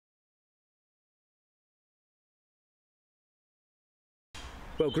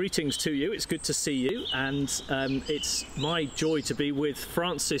Well, greetings to you. It's good to see you, and it's my joy to be with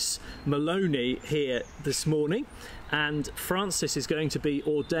Francis Moloney here this morning. And Francis is going to be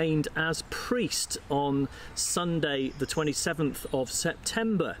ordained as priest on Sunday the 27th of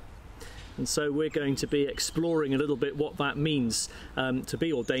September. And so we're going to be exploring a little bit what that means to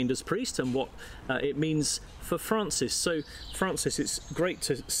be ordained as priest, and what it means for Francis. So Francis, it's great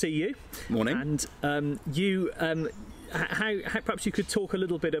to see you. Morning. And how perhaps you could talk a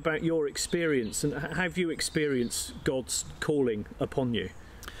little bit about your experience, and how have you experienced God's calling upon you?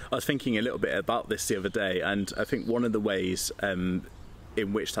 I was thinking a little bit about this the other day, and I think one of the ways in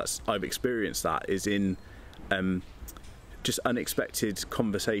which I've experienced that is in just unexpected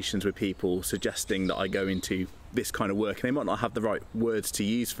conversations with people suggesting that I go into this kind of work, and they might not have the right words to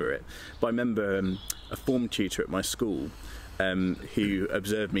use for it. But I remember a form tutor at my school who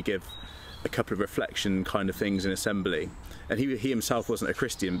observed me give a couple of reflection kind of things in assembly, and he himself wasn't a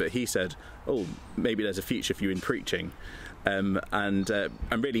Christian, but he said, "Oh, maybe there's a future for you in preaching," and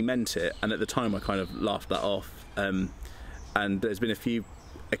really meant it. And at the time I kind of laughed that off, and there's been a few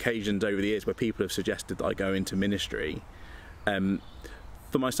occasions over the years where people have suggested that I go into ministry.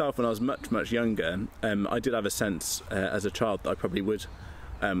 For myself, when I was much younger, I did have a sense as a child that I probably would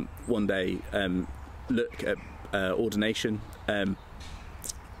one day look at ordination,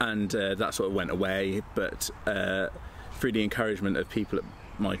 and that sort of went away. But through the encouragement of people at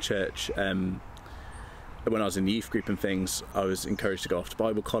my church, when I was in the youth group and things, I was encouraged to go off to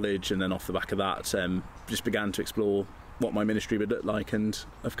Bible college, and then off the back of that just began to explore what my ministry would look like, and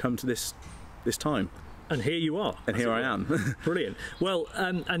I've come to this time. And here you are. And here I am. Brilliant. Well,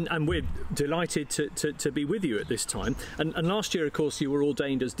 and we're delighted to be with you at this time. And last year, of course, you were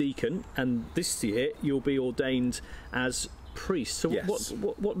ordained as deacon, and this year you'll be ordained as priest. So yes.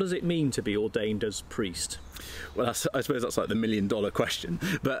 What does it mean to be ordained as priest? Well, I suppose that's like the $1 million question.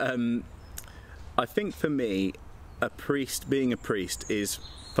 But I think for me, being a priest is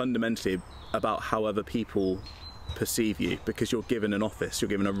fundamentally about how other people perceive you, because you're given an office, you're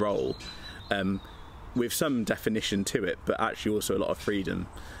given a role, with some definition to it, but actually also a lot of freedom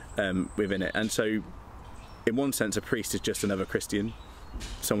within it. And so in one sense, a priest is just another Christian,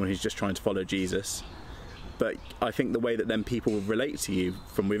 someone who's just trying to follow Jesus. But I think the way that then people relate to you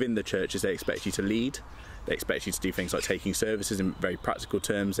from within the church is they expect you to lead. They expect you to do things like taking services in very practical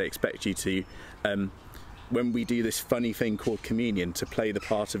terms. They expect you to, when we do this funny thing called communion, to play the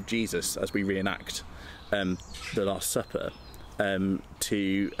part of Jesus as we reenact the Last Supper,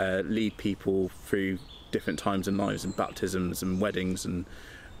 to lead people through different times in lives, and baptisms and weddings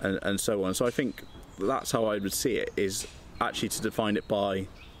and so on. So I think that's how I would see it, is actually to define it by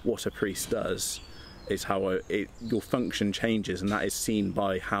what a priest does, is how your function changes, and that is seen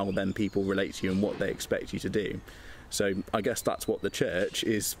by how then people relate to you and what they expect you to do. So I guess that's what the church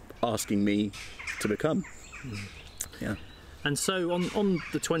is asking me to become. Yeah. And so on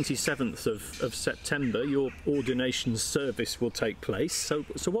the 27th of September, your ordination service will take place. So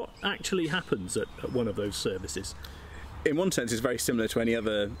what actually happens at one of those services? In one sense, it's very similar to any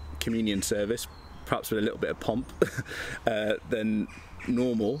other communion service, perhaps with a little bit of pomp than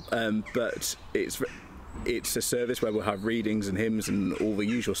normal, but it's a service where we'll have readings and hymns and all the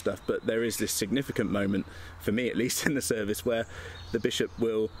usual stuff. But there is this significant moment, for me at least, in the service where the bishop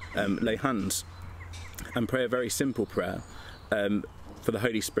will lay hands and pray a very simple prayer for the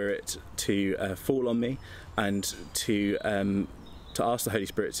Holy Spirit to fall on me, and to ask the Holy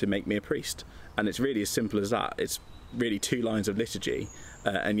Spirit to make me a priest. And it's really as simple as that. It's really 2 lines of liturgy,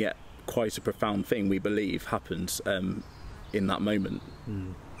 and yet quite a profound thing, we believe, happens in that moment.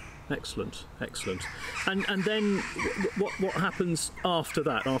 Excellent. And then what happens after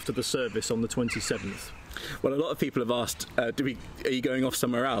that, after the service on the 27th? Well, a lot of people have asked, are you going off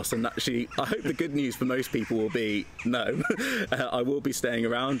somewhere else? And actually, I hope the good news for most people will be no. I will be staying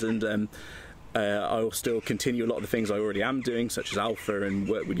around, and I will still continue a lot of the things I already am doing, such as Alpha and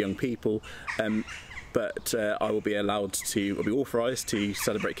work with young people. But I will be authorised to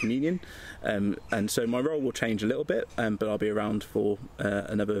celebrate communion, and so my role will change a little bit, but I'll be around for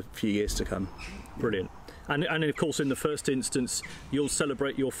another few years to come. Brilliant. And of course, in the first instance, you'll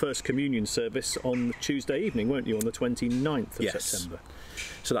celebrate your first communion service on Tuesday evening, won't you, on the 29th of September?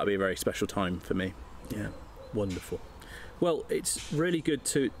 So that'll be a very special time for me. Yeah. Wonderful. Well, it's really good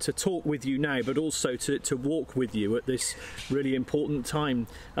to talk with you now, but also to walk with you at this really important time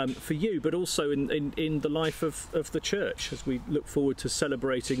for you, but also in the life of the church, as we look forward to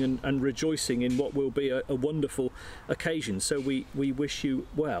celebrating and rejoicing in what will be a wonderful occasion. So we wish you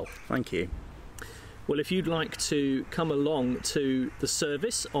well. Thank you. Well, if you'd like to come along to the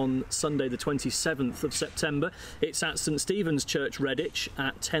service on Sunday the 27th of September, it's at St Stephen's Church, Redditch,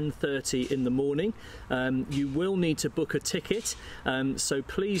 at 10:30 in the morning. You will need to book a ticket, so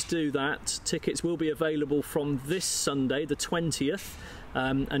please do that. Tickets will be available from this Sunday, the 20th,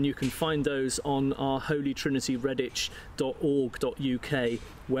 and you can find those on our holytrinityredditch.org.uk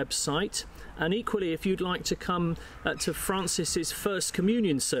website. And equally, if you'd like to come to Francis's First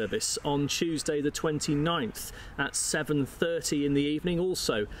Communion service on Tuesday the 29th at 7:30 in the evening,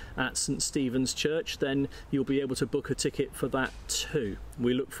 also at St Stephen's Church, then you'll be able to book a ticket for that too.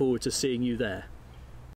 We look forward to seeing you there.